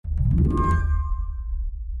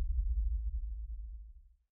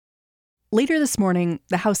Later this morning,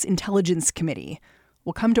 the House Intelligence Committee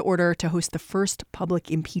will come to order to host the first public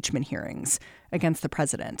impeachment hearings against the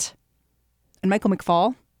president. And Michael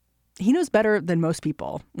McFaul, he knows better than most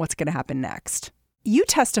people what's going to happen next. You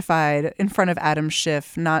testified in front of Adam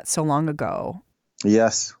Schiff not so long ago.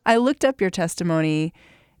 Yes. I looked up your testimony.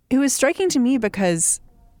 It was striking to me because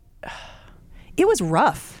it was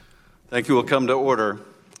rough. Thank you. Will come to order.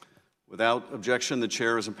 Without objection, the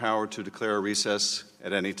chair is empowered to declare a recess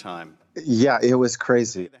at any time. Yeah, it was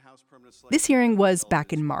crazy. This hearing was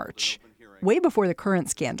back in March, way before the current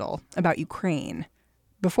scandal about Ukraine,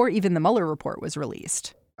 before even the Mueller report was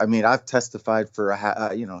released. I mean, I've testified for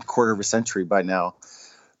a quarter of a century by now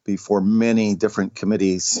before many different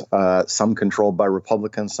committees, some controlled by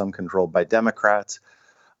Republicans, some controlled by Democrats.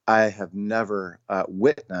 I have never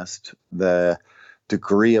witnessed the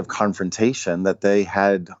degree of confrontation that they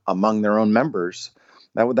had among their own members.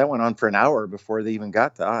 That went on for an hour before they even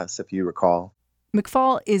got to us, if you recall.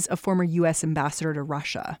 McFaul is a former U.S. ambassador to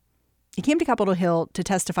Russia. He came to Capitol Hill to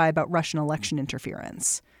testify about Russian election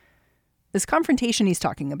interference. This confrontation he's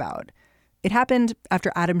talking about, it happened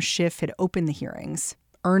after Adam Schiff had opened the hearings,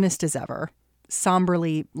 earnest as ever,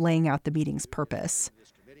 somberly laying out the meeting's purpose,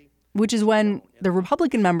 which is when the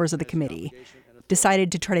Republican members of the committee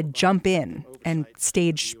decided to try to jump in and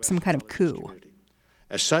stage some kind of coup.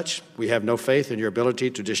 As such, we have no faith in your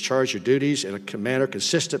ability to discharge your duties in a manner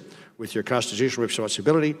consistent with your constitutional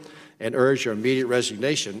responsibility and urge your immediate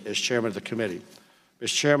resignation as chairman of the committee.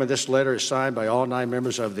 Mr. Chairman, this letter is signed by all 9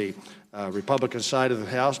 members of the Republican side of the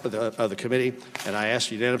House, of the committee, and I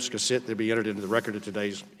ask unanimous consent to be entered into the record of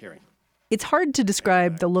today's hearing. It's hard to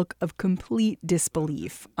describe the look of complete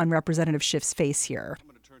disbelief on Representative Schiff's face here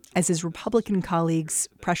as his Republican colleagues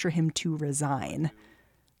pressure him to resign.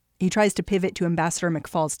 He tries to pivot to Ambassador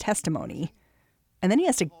McFaul's testimony, and then he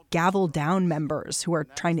has to gavel down members who are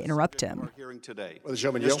trying to interrupt him.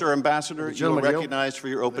 Mr. Ambassador, you are recognized for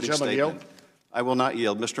your opening statement. I will not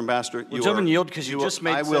yield. Mr. Ambassador, you gentlemen yield because you just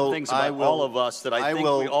made some things about all of us that I think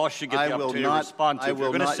we all should get the opportunity to respond to. If you're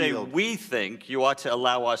going to say we think, you ought to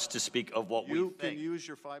allow us to speak of what we think.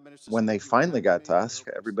 When they finally got to us,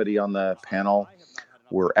 everybody on the panel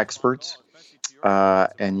were experts.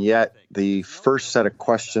 And yet the first set of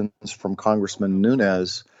questions from Congressman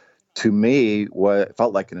Nunes to me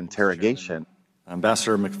felt like an interrogation.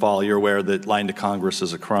 Ambassador McFaul, you're aware that lying to Congress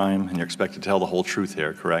is a crime and you're expected to tell the whole truth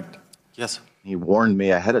here, correct? Yes. He warned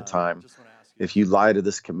me ahead of time, if you lie to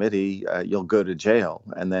this committee, you'll go to jail.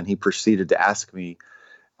 And then he proceeded to ask me,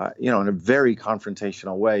 in a very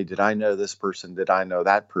confrontational way, did I know this person? Did I know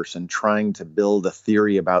that person? Trying to build a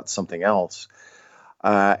theory about something else.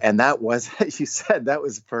 And that was, as you said, that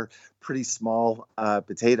was for pretty small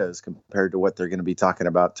potatoes compared to what they're going to be talking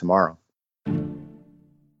about tomorrow.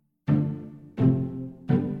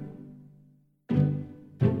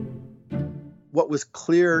 What was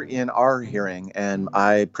clear in our hearing, and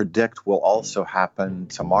I predict will also happen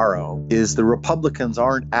tomorrow, is the Republicans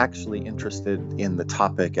aren't actually interested in the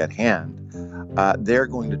topic at hand. They're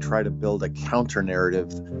going to try to build a counter narrative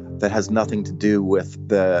that has nothing to do with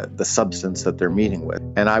the substance that they're meeting with.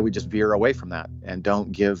 And I would just veer away from that and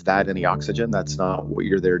don't give that any oxygen. That's not what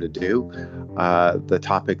you're there to do. The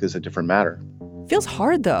topic is a different matter. Feels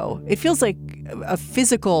hard, though. It feels like a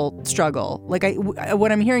physical struggle. Like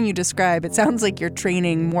what I'm hearing you describe, it sounds like you're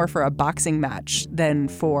training more for a boxing match than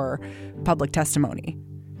for public testimony.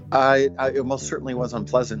 It most certainly was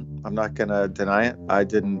unpleasant. I'm not going to deny it. I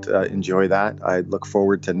didn't enjoy that. I look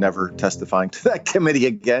forward to never testifying to that committee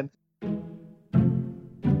again.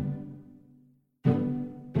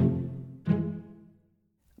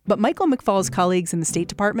 But Michael McFaul's colleagues in the State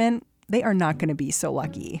Department, they are not going to be so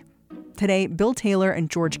lucky. Today, Bill Taylor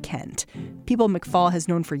and George Kent, people McFaul has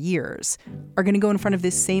known for years, are going to go in front of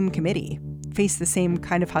this same committee, face the same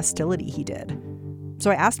kind of hostility he did.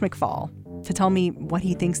 So I asked McFaul to tell me what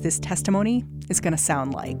he thinks this testimony is going to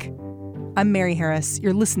sound like. I'm Mary Harris.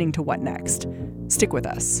 You're listening to What Next? Stick with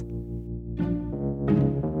us.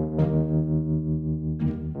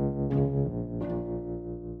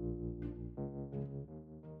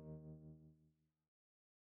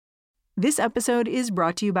 This episode is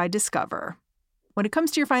brought to you by Discover. When it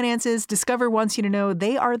comes to your finances, Discover wants you to know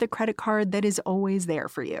they are the credit card that is always there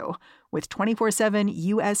for you. With 24/7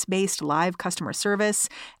 U.S.-based live customer service,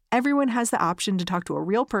 everyone has the option to talk to a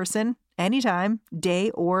real person anytime,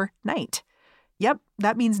 day or night. Yep,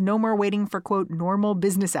 that means no more waiting for, quote, normal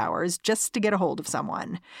business hours just to get a hold of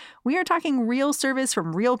someone. We are talking real service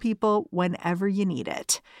from real people whenever you need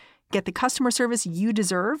it. Get the customer service you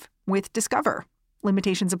deserve with Discover.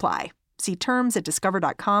 Limitations apply. See terms at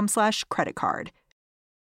discover.com/creditcard.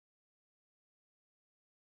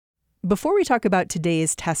 Before we talk about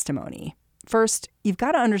today's testimony, first, you've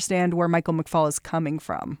got to understand where Michael McFaul is coming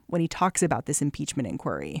from when he talks about this impeachment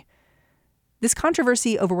inquiry. This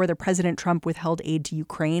controversy over whether President Trump withheld aid to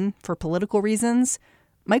Ukraine for political reasons,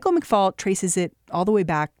 Michael McFaul traces it all the way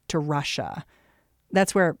back to Russia.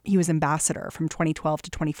 That's where he was ambassador from 2012 to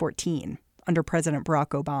 2014 under President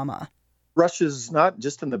Barack Obama. Russia's not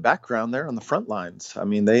just in the background, they're on the front lines. I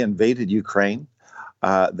mean, they invaded Ukraine.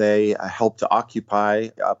 They helped to occupy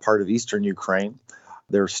a part of eastern Ukraine.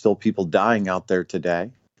 There are still people dying out there today.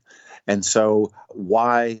 And so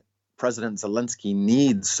why President Zelensky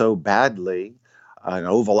needs so badly an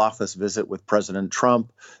Oval Office visit with President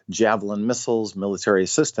Trump, Javelin missiles, military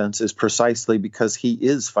assistance, is precisely because he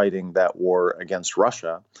is fighting that war against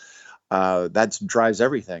Russia. That drives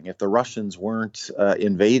everything. If the Russians weren't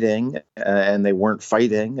invading and they weren't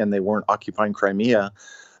fighting and they weren't occupying Crimea,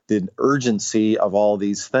 the urgency of all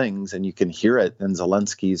these things, and you can hear it in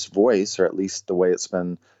Zelensky's voice, or at least the way it's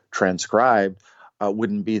been transcribed,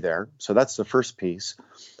 wouldn't be there. So that's the first piece.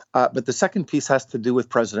 But the second piece has to do with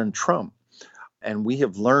President Trump. And we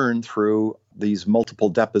have learned through these multiple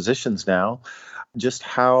depositions now just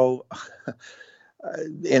how,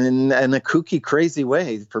 in a kooky, crazy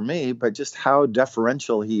way for me, but just how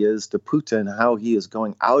deferential he is to Putin, how he is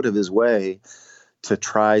going out of his way to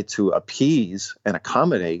try to appease and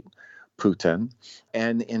accommodate Putin.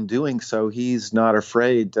 And in doing so, he's not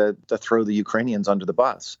afraid to throw the Ukrainians under the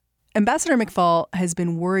bus. Ambassador McFaul has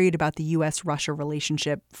been worried about the U.S.-Russia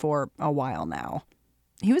relationship for a while now.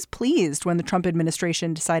 He was pleased when the Trump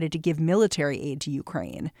administration decided to give military aid to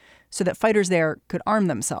Ukraine so that fighters there could arm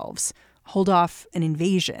themselves, hold off an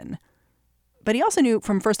invasion. But he also knew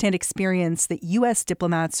from firsthand experience that U.S.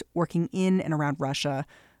 diplomats working in and around Russia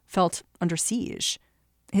felt under siege.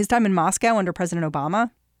 His time in Moscow under President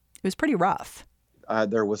Obama, it was pretty rough.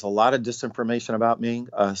 There was a lot of disinformation about me,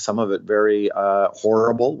 some of it very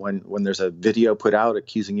horrible. When there's a video put out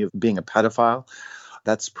accusing you of being a pedophile,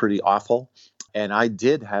 that's pretty awful. And I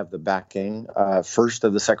did have the backing first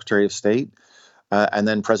of the Secretary of State and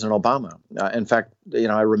then President Obama. In fact,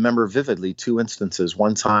 I remember vividly two instances.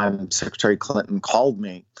 One time, Secretary Clinton called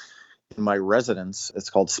me in my residence. It's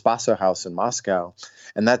called Spaso House in Moscow.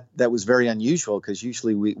 And that was very unusual because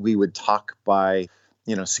usually we would talk by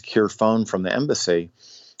secure phone from the embassy.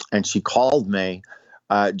 And she called me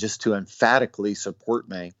just to emphatically support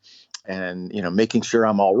me and, making sure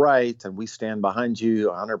I'm all right. And we stand behind you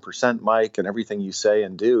 100%, Mike, and everything you say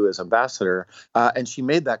and do as ambassador. And she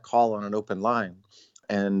made that call on an open line.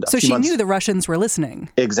 And so she knew the Russians were listening.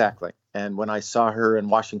 Exactly. And when I saw her in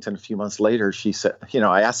Washington a few months later, she said,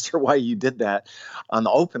 I asked her why you did that on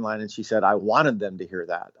the open line. And she said, I wanted them to hear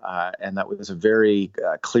that. And that was a very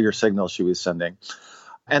clear signal she was sending.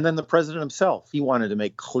 And then the president himself, he wanted to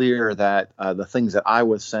make clear that the things that I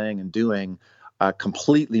was saying and doing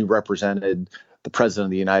completely represented the president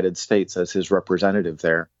of the United States as his representative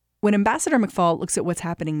there. When Ambassador McFaul looks at what's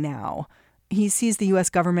happening now, he sees the U.S.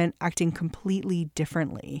 government acting completely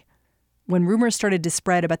differently. When rumors started to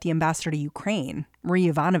spread about the ambassador to Ukraine, Marie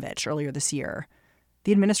Yovanovitch, earlier this year,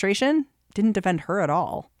 the administration didn't defend her at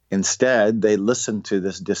all. Instead, they listened to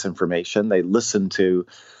this disinformation. They listened to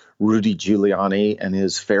Rudy Giuliani and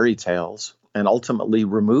his fairy tales and ultimately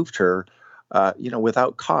removed her,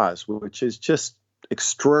 without cause, which is just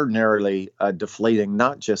extraordinarily deflating,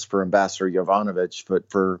 not just for Ambassador Yovanovitch, but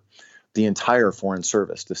for the entire Foreign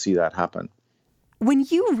Service to see that happen. When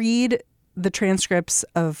you read the transcripts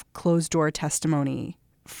of closed-door testimony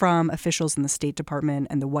from officials in the State Department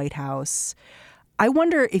and the White House, I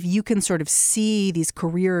wonder if you can sort of see these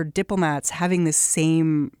career diplomats having this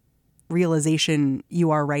same realization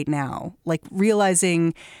you are right now, like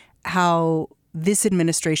realizing how this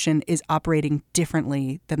administration is operating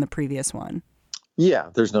differently than the previous one.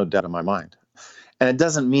 Yeah, there's no doubt in my mind. And it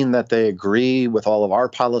doesn't mean that they agree with all of our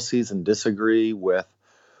policies and disagree with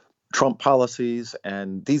Trump policies.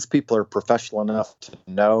 And these people are professional enough to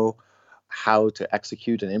know how to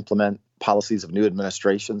execute and implement policies of new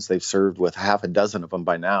administrations. They've served with half a dozen of them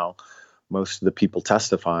by now, most of the people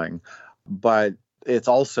testifying. But it's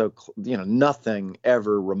also, nothing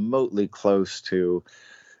ever remotely close to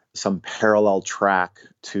some parallel track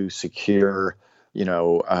to secure,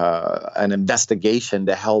 an investigation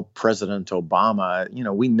to help President Obama.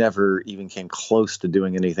 We never even came close to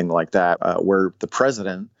doing anything like that, where the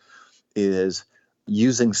president is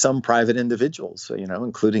using some private individuals,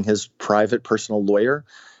 including his private personal lawyer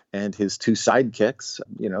and his two sidekicks,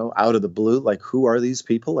 out of the blue, like, who are these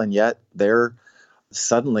people? And yet they're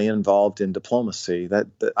suddenly involved in diplomacy. That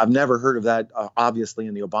I've never heard of that, obviously,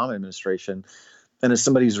 in the Obama administration. And as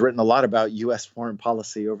somebody who's written a lot about U.S. foreign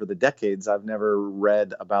policy over the decades, I've never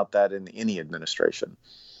read about that in any administration.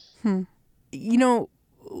 You know,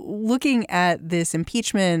 looking at this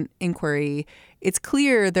impeachment inquiry, it's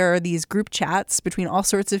clear there are these group chats between all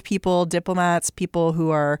sorts of people, diplomats, people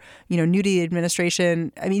who are, new to the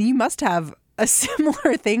administration. I mean, you must have a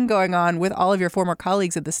similar thing going on with all of your former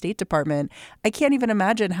colleagues at the State Department. I can't even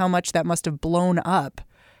imagine how much that must have blown up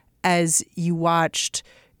as you watched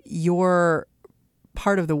your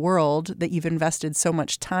part of the world that you've invested so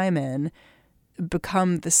much time in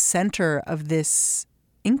become the center of this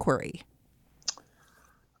inquiry.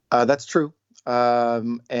 That's true.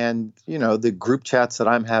 And, the group chats that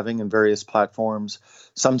I'm having in various platforms,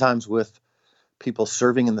 sometimes with people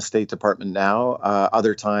serving in the State Department now,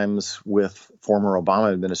 other times with former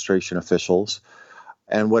Obama administration officials.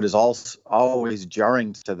 And what is always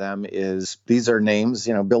jarring to them is these are names,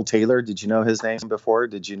 Bill Taylor. Did you know his name before?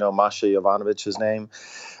 Did you know Masha Yovanovitch's name?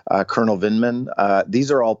 Colonel Vindman.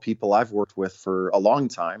 These are all people I've worked with for a long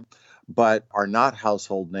time, but are not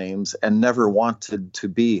household names and never wanted to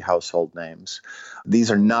be household names.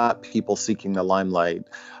 These are not people seeking the limelight,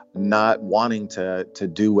 not wanting to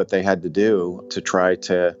do what they had to do to try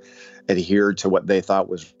to adhere to what they thought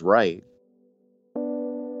was right.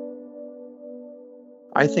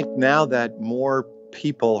 I think now that more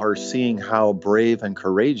people are seeing how brave and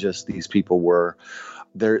courageous these people were,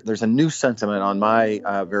 there's a new sentiment on my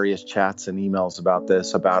various chats and emails about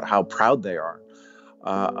this, about how proud they are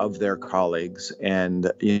of their colleagues,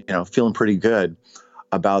 and feeling pretty good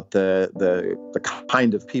about the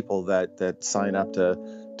kind of people that sign up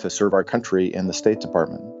to serve our country in the State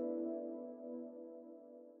Department.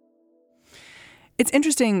 It's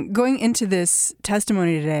interesting. Going into this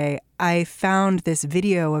testimony today, I found this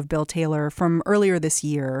video of Bill Taylor from earlier this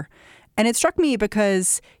year, and it struck me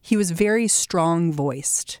because he was very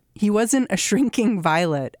strong-voiced. He wasn't a shrinking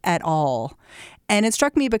violet at all. And it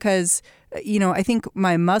struck me because, I think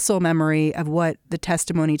my muscle memory of what the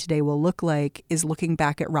testimony today will look like is looking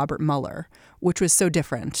back at Robert Mueller, which was so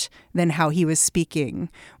different than how he was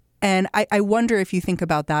speaking. And I wonder if you think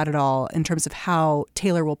about that at all in terms of how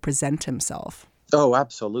Taylor will present himself. Oh,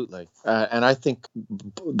 absolutely. And I think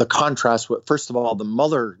the contrast, first of all, the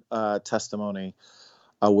Mueller testimony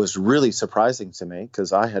was really surprising to me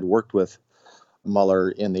because I had worked with Mueller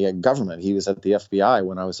in the government. He was at the FBI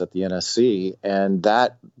when I was at the NSC, and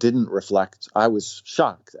that didn't reflect. I was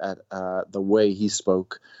shocked at the way he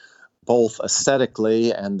spoke, both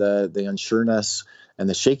aesthetically and the unsureness and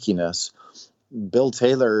the shakiness. Bill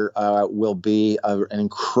Taylor will be an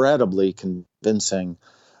incredibly convincing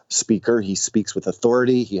speaker. He speaks with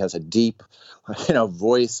authority. He has a deep,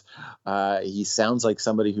 voice. He sounds like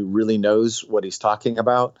somebody who really knows what he's talking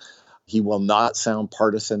about. He will not sound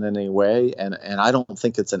partisan in any way. And I don't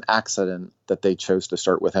think it's an accident that they chose to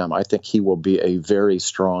start with him. I think he will be a very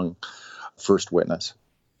strong first witness.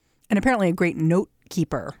 And apparently a great note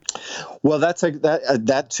keeper. Well,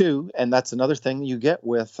 that too. And that's another thing you get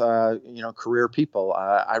with, career people.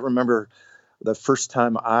 I remember the first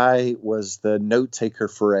time I was the note taker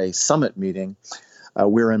for a summit meeting.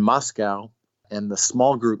 We were in Moscow, and the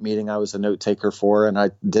small group meeting I was a note taker for, and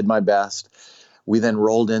I did my best. We then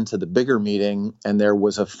rolled into the bigger meeting, and there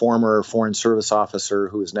was a former Foreign Service officer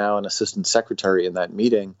who is now an assistant secretary in that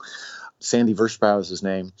meeting. Sandy Vershbow is his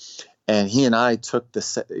name. And he and I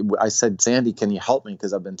I said, Sandy, can you help me?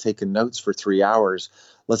 Because I've been taking notes for 3 hours.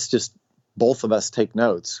 Let's just both of us take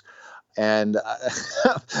notes. And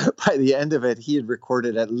by the end of it, he had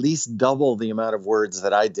recorded at least double the amount of words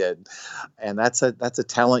that I did. And that's a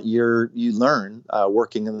talent you learn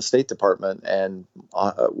working in the State Department. And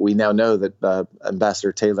we now know that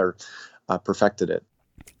Ambassador Taylor perfected it.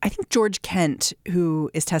 I think George Kent,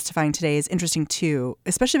 who is testifying today, is interesting, too,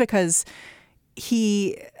 especially because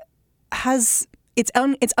he has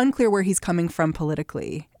it's unclear where he's coming from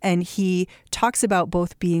politically. And he talks about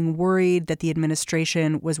both being worried that the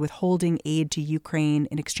administration was withholding aid to Ukraine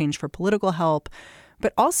in exchange for political help,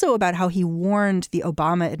 but also about how he warned the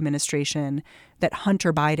Obama administration that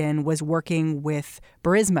Hunter Biden was working with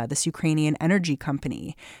Burisma, this Ukrainian energy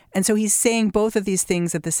company. And so he's saying both of these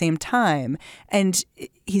things at the same time, and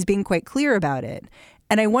he's being quite clear about it.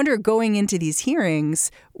 And I wonder, going into these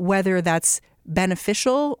hearings, whether that's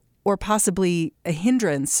beneficial or possibly a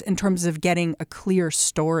hindrance in terms of getting a clear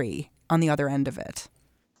story on the other end of it.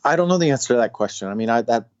 I don't know the answer to that question. I mean,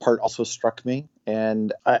 that part also struck me.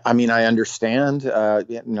 And I understand,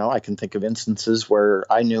 I can think of instances where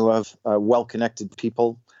I knew of well-connected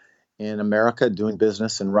people in America doing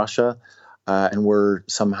business in Russia and were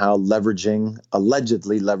somehow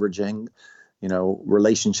allegedly leveraging,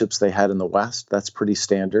 relationships they had in the West. That's pretty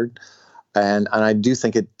standard. And I do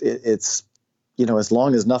think it's, as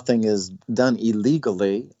long as nothing is done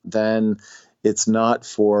illegally, then it's not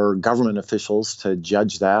for government officials to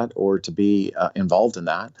judge that or to be involved in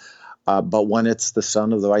that. But when it's the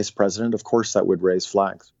son of the vice president, of course, that would raise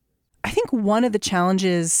flags. I think one of the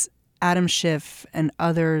challenges Adam Schiff and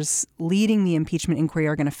others leading the impeachment inquiry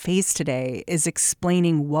are going to face today is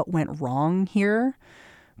explaining what went wrong here.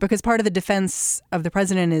 Because part of the defense of the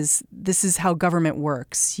president is this is how government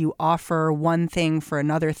works. You offer one thing for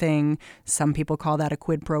another thing. Some people call that a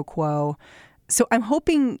quid pro quo. So I'm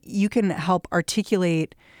hoping you can help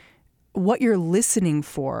articulate what you're listening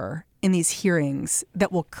for in these hearings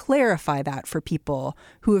that will clarify that for people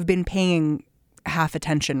who have been paying half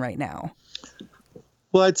attention right now.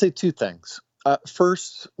 Well, I'd say two things.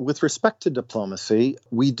 First, with respect to diplomacy,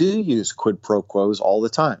 we do use quid pro quos all the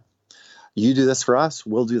time. You do this for us,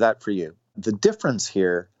 we'll do that for you. The difference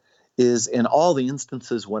here is in all the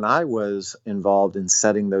instances when I was involved in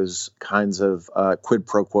setting those kinds of quid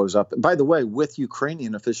pro quos up, by the way, with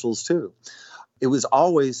Ukrainian officials too, it was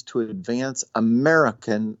always to advance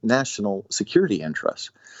American national security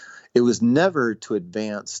interests. It was never to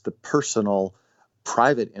advance the personal,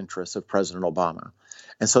 private interests of President Obama.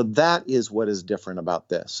 And so that is what is different about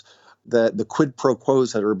this. The quid pro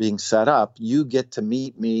quos that are being set up, you get to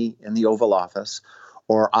meet me in the Oval Office,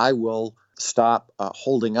 or I will stop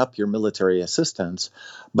holding up your military assistance.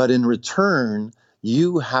 But in return,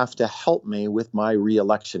 you have to help me with my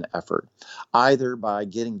reelection effort, either by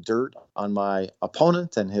getting dirt on my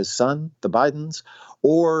opponent and his son, the Bidens,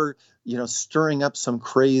 or stirring up some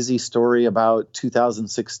crazy story about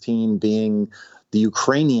 2016 being the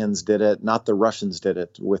Ukrainians did it, not the Russians did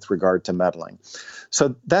it with regard to meddling.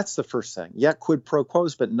 So that's the first thing. Yeah, quid pro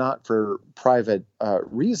quos, but not for private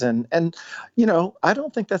reason. And, I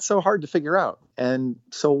don't think that's so hard to figure out. And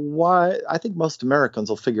so I think most Americans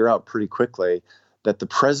will figure out pretty quickly that the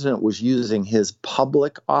president was using his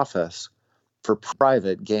public office for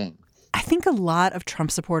private gain. I think a lot of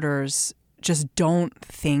Trump supporters just don't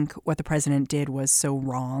think what the president did was so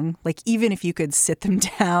wrong. Like, even if you could sit them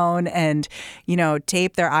down and,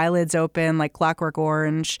 tape their eyelids open like Clockwork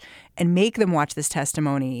Orange and make them watch this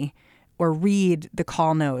testimony or read the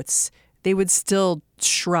call notes, they would still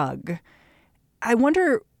shrug. I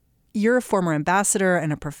wonder, you're a former ambassador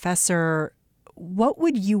and a professor. What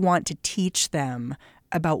would you want to teach them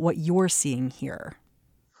about what you're seeing here?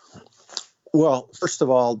 Well, first of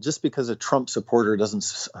all, just because a Trump supporter doesn't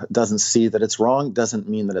see that it's wrong doesn't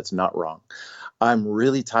mean that it's not wrong. I'm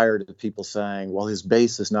really tired of people saying, well, his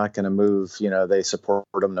base is not going to move. They support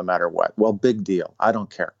him no matter what. Well, big deal. I don't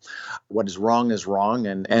care. What is wrong is wrong.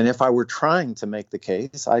 And if I were trying to make the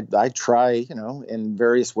case, I'd try, in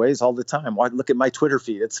various ways all the time. Look at my Twitter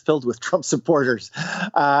feed. It's filled with Trump supporters.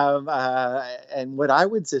 And what I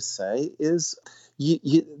would just say is,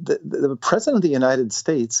 the president of the United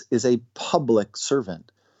States is a public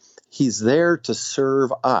servant. He's there to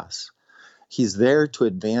serve us. He's there to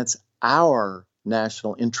advance our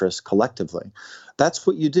national interests collectively. That's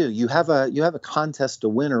what you do. You have a contest to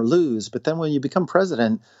win or lose, but then when you become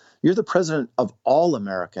president, you're the president of all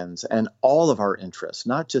Americans and all of our interests,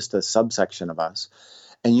 not just a subsection of us.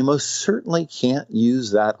 And you most certainly can't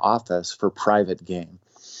use that office for private gain.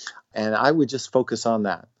 And I would just focus on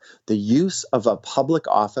that. The use of a public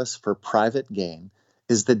office for private gain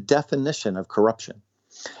is the definition of corruption.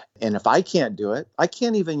 And if I can't do it, I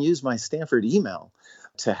can't even use my Stanford email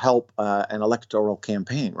to help an electoral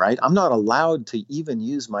campaign, right? I'm not allowed to even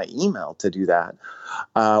use my email to do that.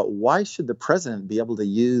 Why should the president be able to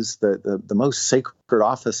use the most sacred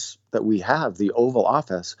office that we have, the Oval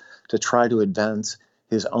Office, to try to advance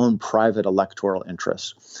his own private electoral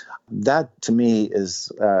interests? That, to me,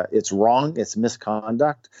 is it's wrong. It's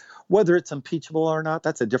misconduct. Whether it's impeachable or not,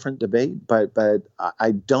 that's a different debate. But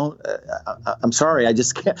I don't. I'm sorry. I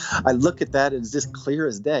just can't. I look at that and it's just clear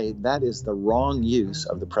as day. That is the wrong use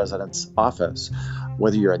of the president's office,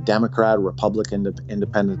 whether you're a Democrat, Republican,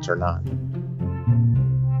 independent or not.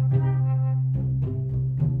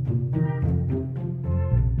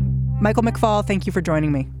 Michael McFaul, thank you for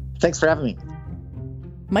joining me. Thanks for having me.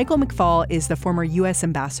 Michael McFaul is the former U.S.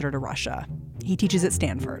 ambassador to Russia. He teaches at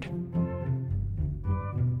Stanford.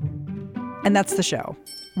 And that's the show.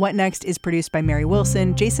 What Next is produced by Mary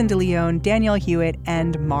Wilson, Jason DeLeon, Danielle Hewitt,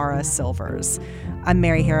 and Mara Silvers. I'm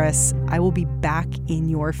Mary Harris. I will be back in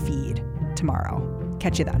your feed tomorrow.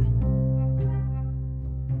 Catch you then.